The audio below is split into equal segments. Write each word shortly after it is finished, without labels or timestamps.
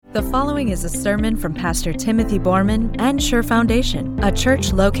The following is a sermon from Pastor Timothy Borman and Sure Foundation, a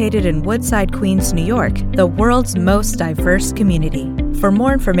church located in Woodside, Queens, New York, the world's most diverse community. For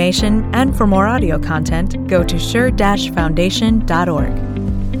more information and for more audio content, go to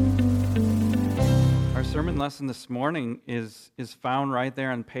sure-foundation.org. Our sermon lesson this morning is found right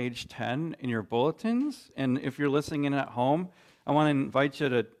there on page 10 in your bulletins. And if you're listening in at home, I want to invite you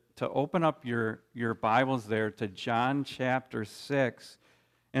to open up your Bibles there to John chapter 6.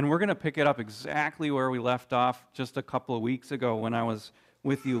 And we're going to pick it up exactly where we left off just a couple of weeks ago when I was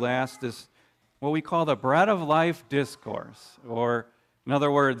with you last, this what we call the Bread of Life discourse, or in other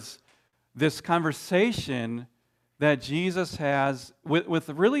words, this conversation that Jesus has with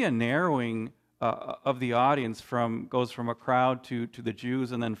really a narrowing of the audience goes from a crowd to the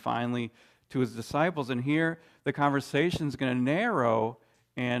Jews and then finally to his disciples. And here the conversation is going to narrow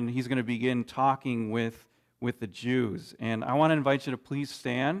and he's going to begin talking with the Jews. And I want to invite you to please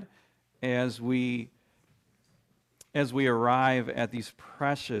stand as we arrive at these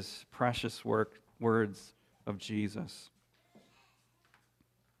precious, precious words of Jesus.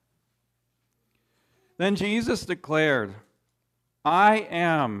 Then Jesus declared, "I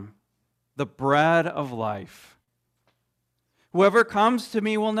am the bread of life. Whoever comes to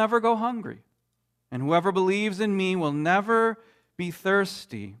me will never go hungry, and whoever believes in me will never be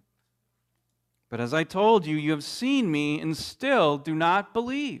thirsty. But as I told you, you have seen me and still do not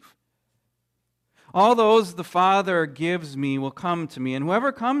believe. All those the Father gives me will come to me, and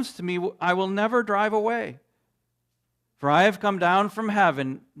whoever comes to me I will never drive away. For I have come down from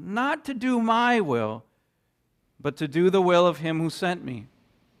heaven not to do my will, but to do the will of him who sent me.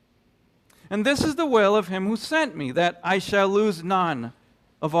 And this is the will of him who sent me, that I shall lose none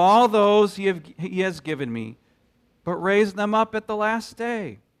of all those he has given me, but raise them up at the last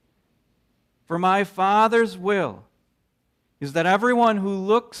day. For my Father's will is that everyone who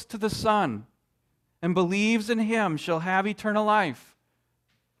looks to the Son and believes in him shall have eternal life,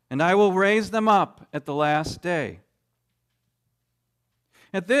 and I will raise them up at the last day."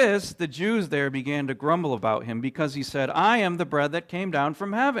 At this, the Jews there began to grumble about him because he said, "I am the bread that came down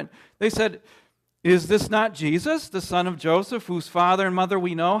from heaven." They said, "Is this not Jesus, the son of Joseph, whose father and mother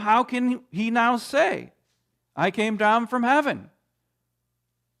we know? How can he now say, 'I came down from heaven'?"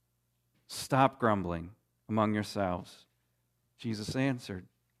 "Stop grumbling among yourselves," Jesus answered.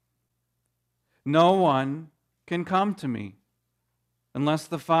 "No one can come to me unless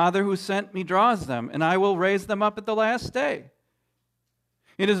the Father who sent me draws them, and I will raise them up at the last day.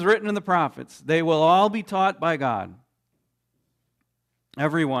 It is written in the prophets, they will all be taught by God.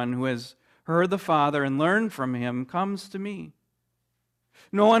 Everyone who has heard the Father and learned from him comes to me.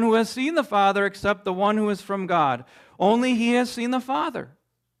 No one who has seen the Father except the one who is from God. Only he has seen the Father.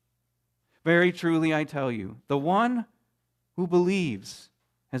 Very truly I tell you, the one who believes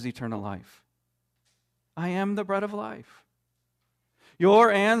has eternal life. I am the bread of life. Your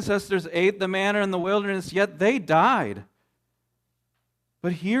ancestors ate the manna in the wilderness, yet they died.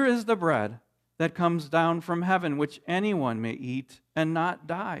 But here is the bread that comes down from heaven, which anyone may eat and not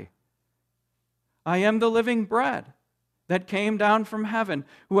die. I am the living bread that came down from heaven.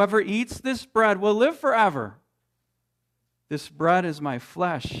 Whoever eats this bread will live forever. This bread is my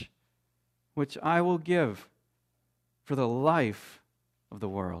flesh, which I will give for the life of the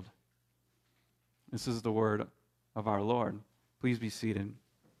world." This is the word of our Lord. Please be seated.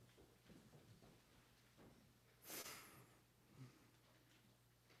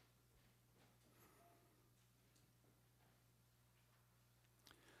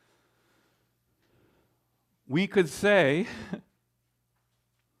 We could say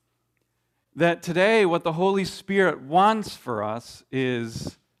that today what the Holy Spirit wants for us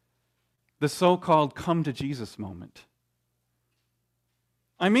is the so-called come to Jesus moment.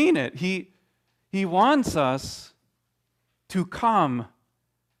 I mean it. He wants us to come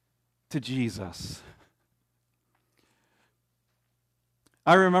to Jesus.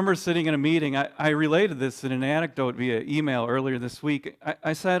 I remember sitting in a meeting. I related this in an anecdote via email earlier this week.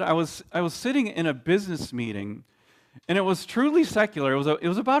 I said I was sitting in a business meeting, and it was truly secular. It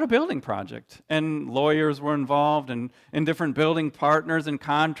was about a building project, and lawyers were involved, and different building partners and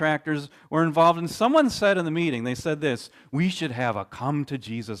contractors were involved. And someone said in the meeting, they said this: "We should have a come to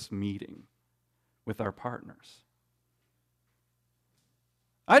Jesus meeting with our partners."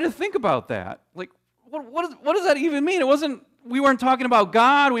 I had to think about that. Like, what does that even mean? We weren't talking about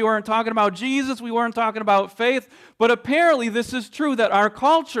God, we weren't talking about Jesus, we weren't talking about faith, but apparently this is true that our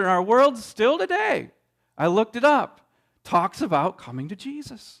culture, our world still today, I looked it up, talks about coming to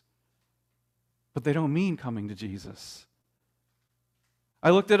Jesus. But they don't mean coming to Jesus. I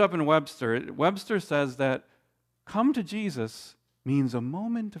looked it up in Webster. Webster says that come to Jesus means a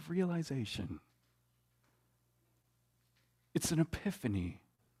moment of realization. It's an epiphany.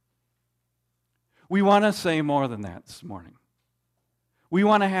 We want to say more than that this morning. We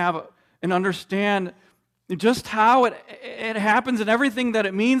want to have and understand just how it happens and everything that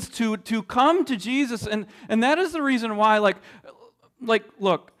it means to come to Jesus. And that is the reason why,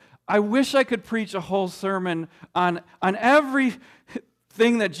 look, I wish I could preach a whole sermon on everything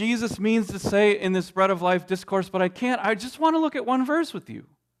that Jesus means to say in this Bread of Life discourse, but I can't. I just want to look at one verse with you.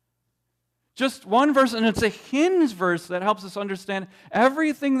 Just one verse, and it's a hinge verse that helps us understand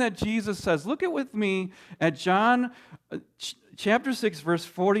everything that Jesus says. Look with me at John chapter 6, verse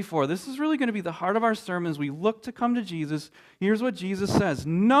 44. This is really going to be the heart of our sermon as we look to come to Jesus. Here's what Jesus says.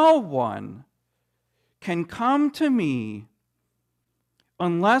 No one can come to me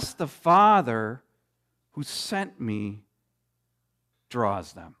unless the Father who sent me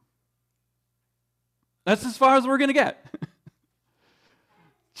draws them. That's as far as we're going to get.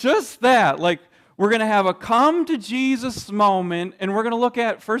 Just that. We're going to have a come to Jesus moment, and we're going to look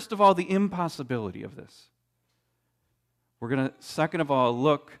at, first of all, the impossibility of this. We're going to, second of all,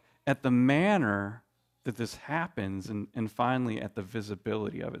 look at the manner that this happens, and finally at the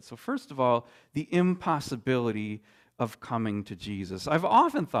visibility of it. So first of all, the impossibility of coming to Jesus. I've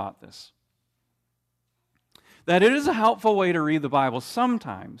often thought this, that it is a helpful way to read the Bible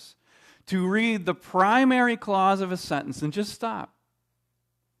sometimes to read the primary clause of a sentence and just stop.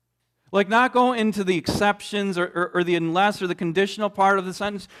 Not go into the exceptions or the unless or the conditional part of the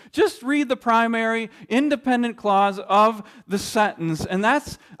sentence. Just read the primary, independent clause of the sentence. And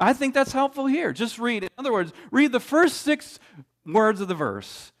I think that's helpful here. Just read. In other words, read the first 6 words of the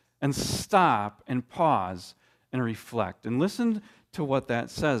verse and stop and pause and reflect. And listen to what that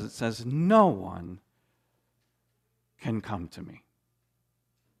says. It says, no one can come to me.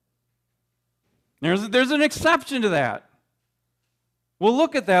 There's an exception to that. We'll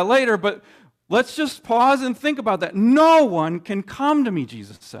look at that later, but let's just pause and think about that. No one can come to me,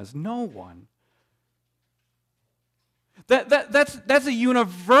 Jesus says. No one. That's a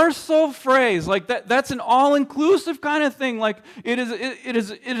universal phrase. That's an all-inclusive kind of thing. It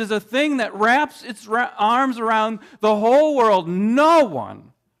is a thing that wraps its arms around the whole world. No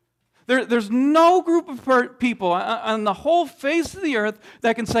one. There's no group of people on the whole face of the earth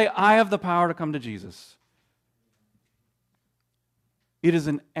that can say, I have the power to come to Jesus. It is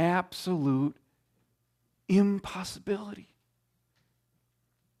an absolute impossibility.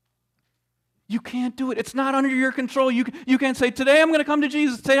 You can't do it. It's not under your control. You can't say, today I'm going to come to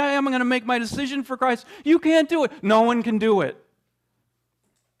Jesus. Today I'm going to make my decision for Christ. You can't do it. No one can do it.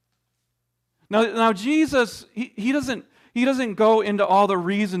 Now Jesus, he doesn't go into all the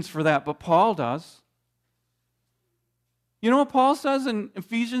reasons for that, but Paul does. You know what Paul says in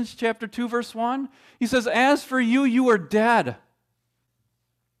Ephesians chapter 2, verse 1? He says, as for you, you are dead.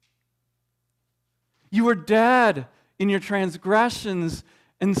 You were dead in your transgressions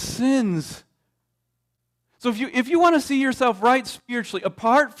and sins. So if you want to see yourself right spiritually,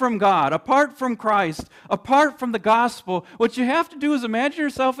 apart from God, apart from Christ, apart from the gospel, what you have to do is imagine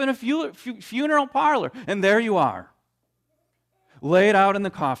yourself in a funeral parlor, and there you are, laid out in the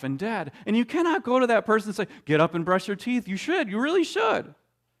coffin, dead. And you cannot go to that person and say, get up and brush your teeth. You should. You really should.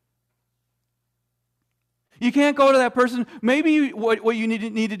 You can't go to that person. Maybe what you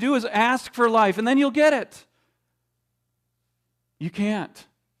need to do is ask for life, and then you'll get it. You can't.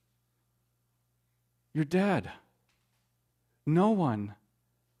 You're dead. No one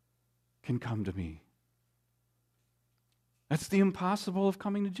can come to me. That's the impossible of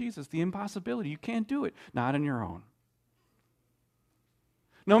coming to Jesus, the impossibility. You can't do it, not on your own.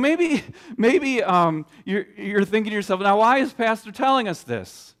 Now, maybe you're thinking to yourself, now why is Pastor telling us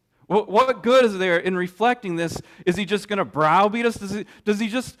this? What good is there in reflecting this? Is he just going to browbeat us? Does he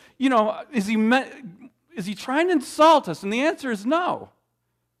just, is he trying to insult us? And the answer is no.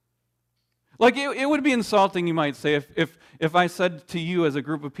 It would be insulting, you might say, if I said to you as a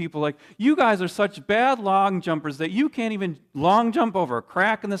group of people, you guys are such bad long jumpers that you can't even long jump over a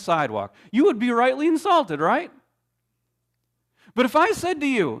crack in the sidewalk. You would be rightly insulted, right? But if I said to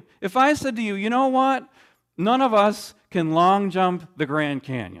you, you know what? None of us can long jump the Grand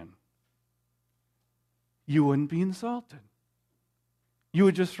Canyon. You wouldn't be insulted. You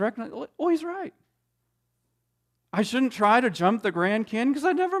would just recognize, oh, he's right. I shouldn't try to jump the Grand Canyon because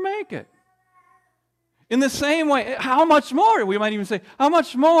I'd never make it. In the same way, how much more? We might even say, how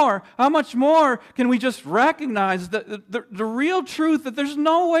much more can we just recognize the real truth that there's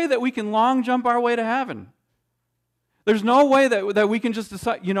no way that we can long jump our way to heaven. There's no way that we can just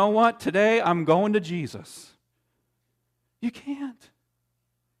decide, you know what, today I'm going to Jesus. You can't.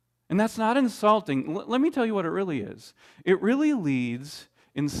 And that's not insulting. Let me tell you what it really is. It really leads,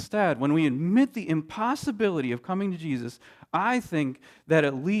 instead, when we admit the impossibility of coming to Jesus, I think that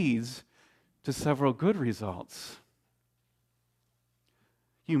it leads to several good results.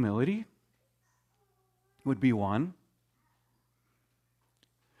 Humility would be one.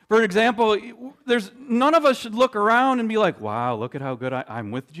 For example, none of us should look around and be like, wow, look at how good I'm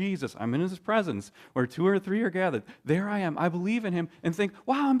with Jesus. I'm in his presence. Where 2 or 3 are gathered. There I am. I believe in him. And think,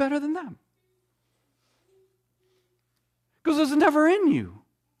 wow, I'm better than them. Because it's never in you.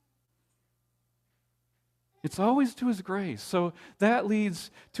 It's always to his grace. So that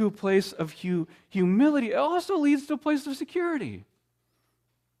leads to a place of humility. It also leads to a place of security.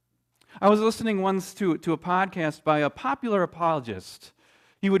 I was listening once to a podcast by a popular apologist.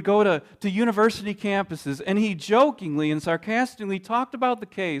 He would go to university campuses, and he jokingly and sarcastically talked about the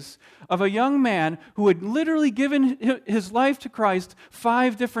case of a young man who had literally given his life to Christ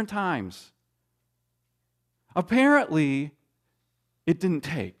 5 different times. Apparently, it didn't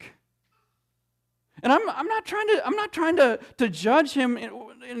take. And I'm not trying to judge him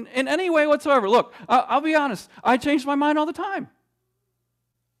in any way whatsoever. Look, I'll be honest. I change my mind all the time.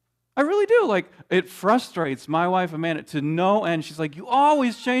 I really do. Like, it frustrates my wife, Amanda, to no end. She's like, you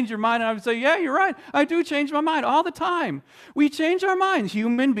always change your mind. And I would say, yeah, you're right. I do change my mind all the time. We change our minds.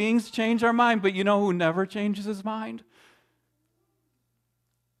 Human beings change our mind. But you know who never changes his mind?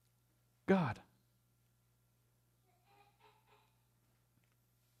 God.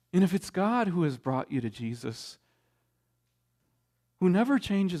 And if it's God who has brought you to Jesus, who never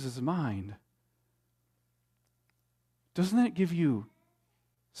changes his mind, doesn't that give you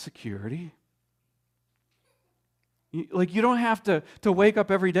security? You don't have to wake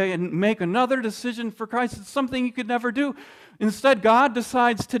up every day and make another decision for Christ. It's something you could never do. Instead, God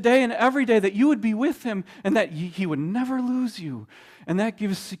decides today and every day that you would be with him and that he would never lose you. And that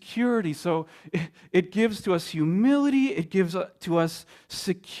gives security. So it gives to us humility, it gives to us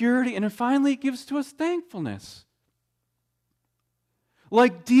security, and then finally it gives to us thankfulness.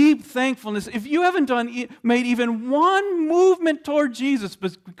 Like deep thankfulness. If you haven't made even one movement toward Jesus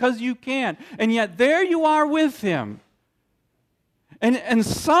because you can, and yet there you are with him, and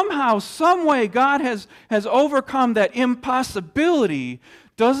somehow, some way, God has overcome that impossibility,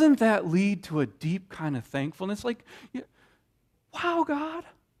 doesn't that lead to a deep kind of thankfulness? Like, wow, God,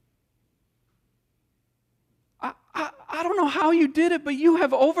 I don't know how you did it, but you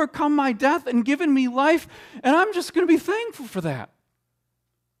have overcome my death and given me life, and I'm just going to be thankful for that.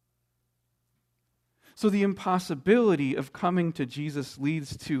 So the impossibility of coming to Jesus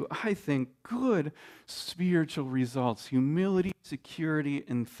leads to, I think, good spiritual results. Humility, security,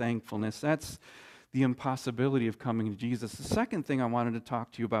 and thankfulness. That's the impossibility of coming to Jesus. The second thing I wanted to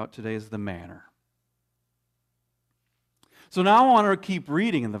talk to you about today is the manner. So now I want to keep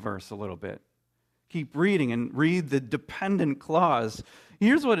reading in the verse a little bit. Keep reading and read the dependent clause.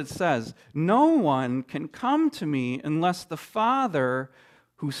 Here's what it says. No one can come to me unless the Father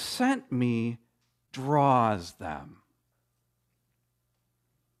who sent me draws them.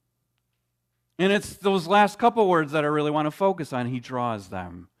 And it's those last couple words that I really want to focus on. He draws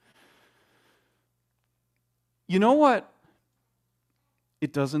them. You know what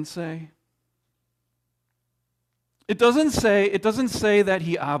it doesn't say? It doesn't say that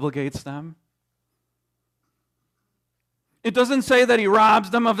he obligates them. It doesn't say that he robs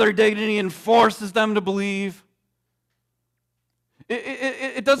them of their dignity and forces them to believe.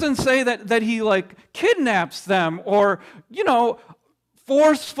 It doesn't say that he kidnaps them or,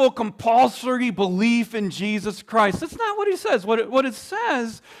 forceful, compulsory belief in Jesus Christ. That's not what he says. What it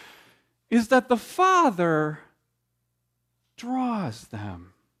says is that the Father draws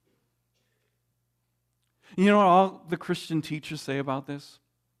them. You know what all the Christian teachers say about this?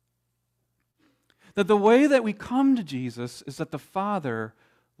 That the way that we come to Jesus is that the Father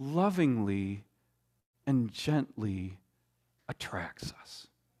lovingly and gently attracts us.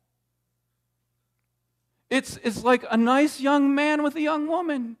 It's like a nice young man with a young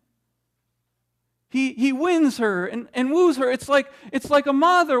woman. He wins her and woos her. It's like a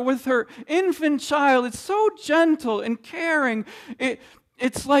mother with her infant child. It's so gentle and caring.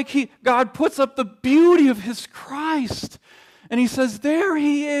 It's like God puts up the beauty of his Christ. And he says, there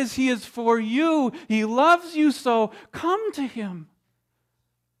he is. He is for you. He loves you so. Come to him.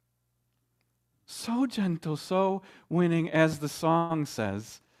 So gentle, so winning, as the song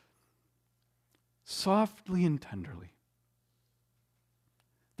says, softly and tenderly.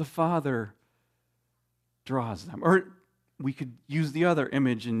 The Father draws them. Or we could use the other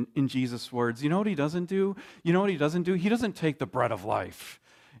image in Jesus' words. You know what he doesn't do? He doesn't take the bread of life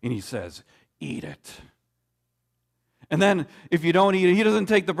and he says, eat it. And then if you don't eat it, he doesn't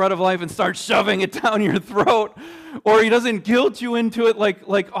take the bread of life and start shoving it down your throat. Or he doesn't guilt you into it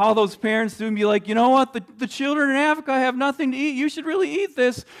like all those parents do and be like, you know what, the children in Africa have nothing to eat. You should really eat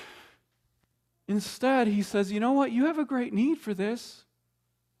this. Instead, he says, you know what, you have a great need for this.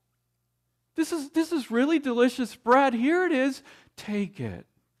 This is really delicious bread. Here it is. Take it.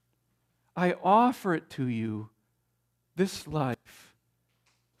 I offer it to you, this life.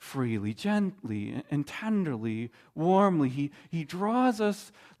 Freely, gently, and tenderly, warmly. He draws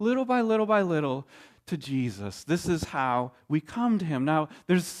us little by little to Jesus. This is how we come to him. Now,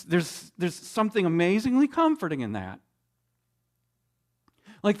 there's something amazingly comforting in that.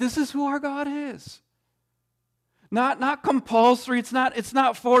 Like, this is who our God is. Not compulsory. It's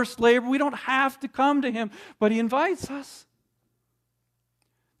not forced labor. We don't have to come to him, but he invites us.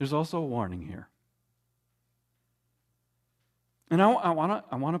 There's also a warning here. And I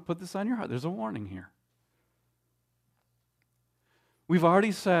want to put this on your heart. There's a warning here. We've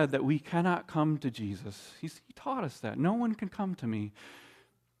already said that we cannot come to Jesus. He taught us that. No one can come to me.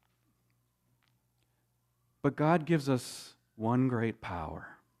 But God gives us one great power.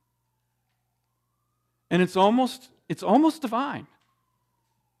 And it's almost divine.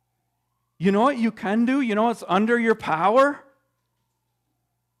 You know what you can do? You know what's under your power?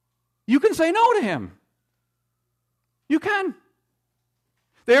 You can say no to him. You can.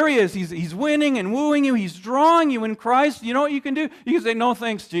 There he is. He's winning and wooing you. He's drawing you in Christ. You know what you can do? You can say, no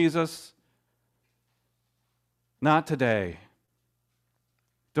thanks, Jesus. Not today.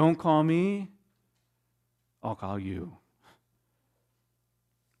 Don't call me. I'll call you.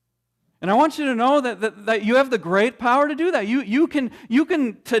 And I want you to know that you have the great power to do that. You can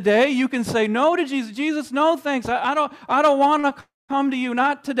today, you can say no to Jesus. Jesus, no thanks. I don't want to come to you.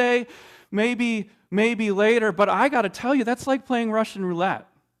 Not today. Maybe later. But I got to tell you, that's like playing Russian roulette.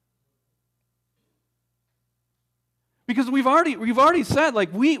 Because we've already said,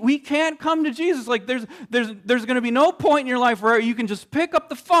 like, we can't come to Jesus. Like, there's going to be no point in your life where you can just pick up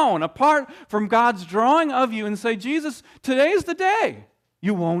the phone apart from God's drawing of you and say, Jesus, today's the day.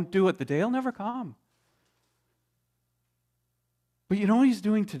 You won't do it. The day will never come. But you know what he's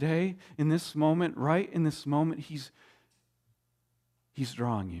doing today, in this moment, right in this moment? He's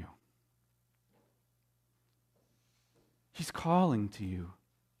drawing you. He's calling to you.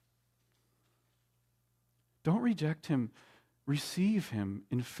 Don't reject him. Receive him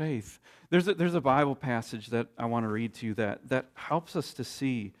in faith. There's a Bible passage that I want to read to you that helps us to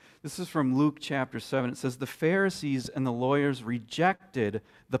see. This is from Luke chapter 7. It says, the Pharisees and the lawyers rejected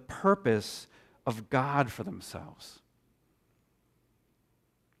the purpose of God for themselves.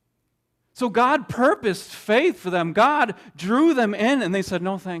 So God purposed faith for them. God drew them in, and they said,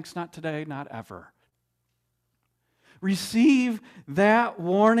 no thanks, not today, not ever. Receive that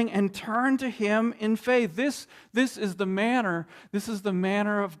warning and turn to him in faith. This is the manner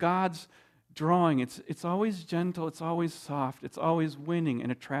of God's drawing. It's always gentle, it's always soft, it's always winning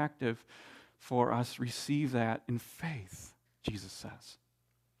and attractive for us. Receive that in faith, Jesus says.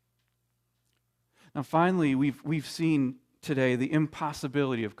 Now finally, we've seen today the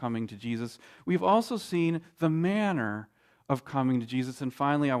impossibility of coming to Jesus. We've also seen the manner of coming to Jesus. And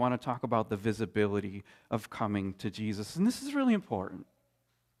finally, I want to talk about the visibility of coming to Jesus. And this is really important.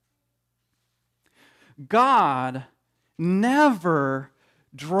 God never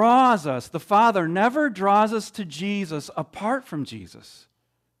draws us, the Father never draws us to Jesus apart from Jesus.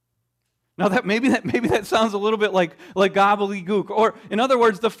 Now maybe that sounds a little bit like gobbledygook. Or in other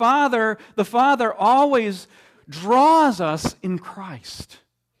words, the Father always draws us in Christ.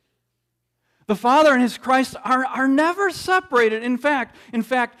 The Father and his Christ are never separated. In fact,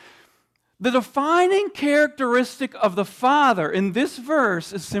 the defining characteristic of the Father in this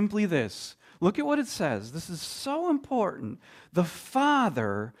verse is simply this. Look at what it says. This is so important. The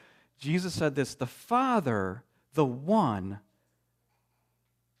Father, Jesus said this, the Father, the one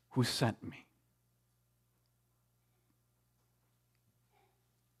who sent me.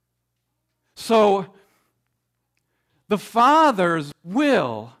 So, the Father's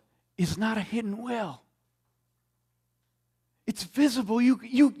will is not a hidden will. It's visible.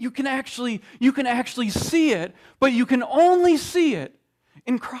 You can actually see it, but you can only see it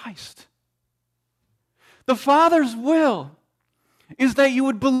in Christ. The Father's will is that you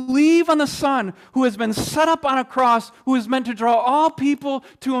would believe on the Son who has been set up on a cross, who is meant to draw all people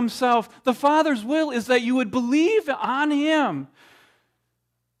to himself. The Father's will is that you would believe on him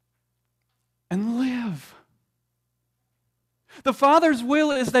and live. The Father's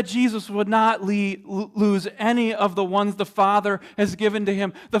will is that Jesus would not lose any of the ones the Father has given to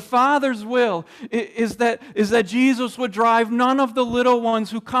him. The Father's will is that Jesus would drive none of the little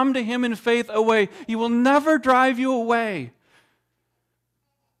ones who come to him in faith away. He will never drive you away.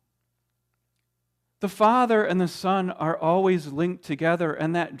 The Father and the Son are always linked together,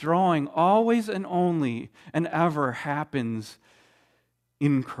 and that drawing always and only and ever happens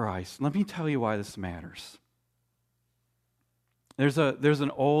in Christ. Let me tell you why this matters. There's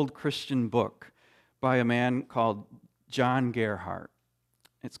an old Christian book by a man called John Gerhardt.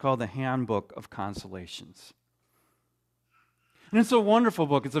 It's called The Handbook of Consolations. And it's a wonderful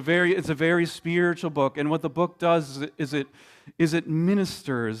book. It's a very spiritual book. And what the book does is it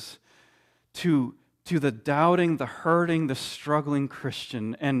ministers to the doubting, the hurting, the struggling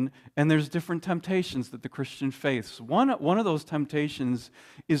Christian. And there's different temptations that the Christian faces. One of those temptations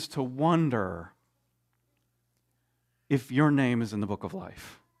is to wonder if your name is in the book of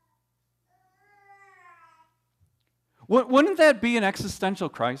life. Wouldn't that be an existential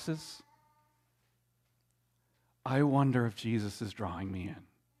crisis? I wonder if Jesus is drawing me in.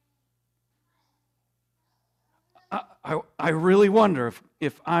 I really wonder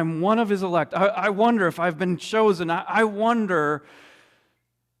if I'm one of his elect. I wonder if I've been chosen. I wonder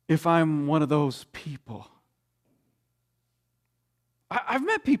if I'm one of those people. I've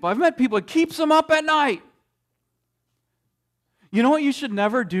met people. It keeps them up at night. You know what you should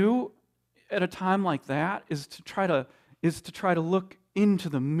never do at a time like that is to try to look into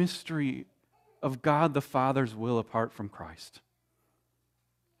the mystery of God the Father's will apart from Christ.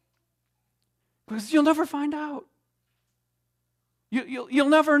 Because you'll never find out. You'll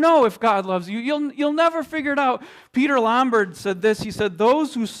never know if God loves you. You'll never figure it out. Peter Lombard said this. He said,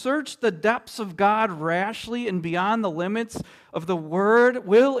 "Those who search the depths of God rashly and beyond the limits of the Word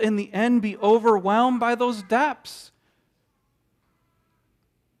will in the end be overwhelmed by those depths."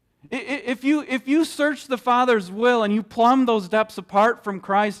 If you search the Father's will and you plumb those depths apart from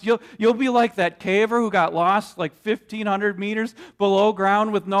Christ, you'll be like that caver who got lost like 1,500 meters below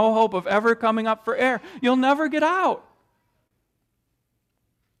ground with no hope of ever coming up for air. You'll never get out.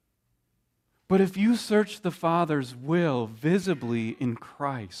 But if you search the Father's will visibly in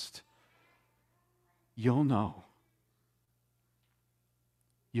Christ, you'll know.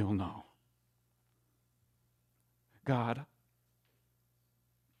 You'll know. God,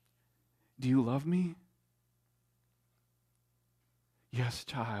 do you love me? Yes,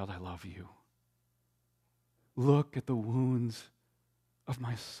 child, I love you. Look at the wounds of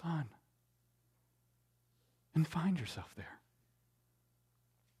my Son and find yourself there.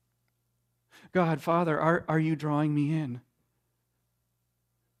 God, Father, are you drawing me in?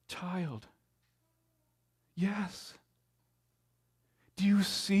 Child, yes. Do you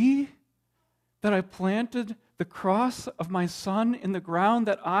see that I planted the cross of my Son in the ground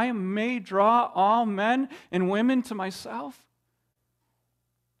that I may draw all men and women to myself?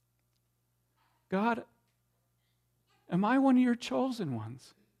 God, am I one of your chosen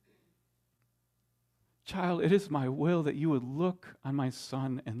ones? Child, it is my will that you would look on my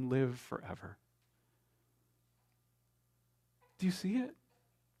Son and live forever. Do you see it?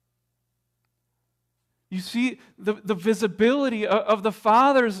 You see the visibility of the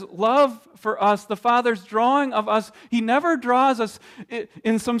Father's love for us, the Father's drawing of us. He never draws us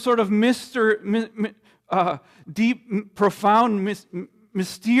in some sort of deep, profound,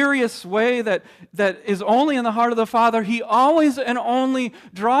 mysterious way that is only in the heart of the Father. He always and only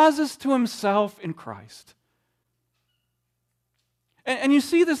draws us to himself in Christ. And you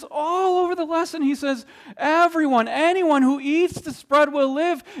see this all over the lesson. He says, anyone who eats this bread will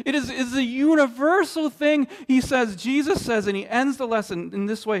live. It is a universal thing. Jesus says, and he ends the lesson in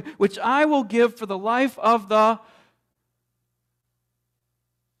this way, which I will give for the life of the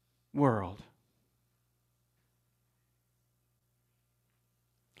world.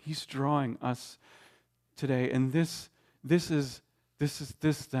 He's drawing us today, and this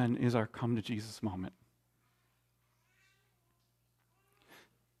then is our come to Jesus moment.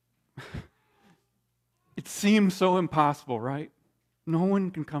 It seems so impossible, right? No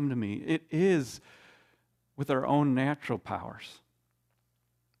one can come to me. It is with our own natural powers.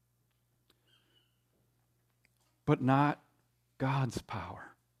 But not God's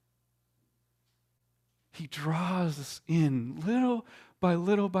power. He draws us in little by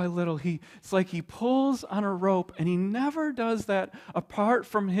little by little. It's like he pulls on a rope, and he never does that apart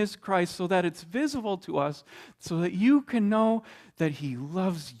from his Christ so that it's visible to us, so that you can know that he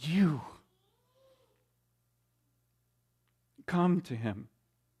loves you. Come to him,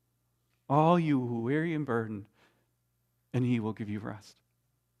 all you who are weary and burdened, and he will give you rest.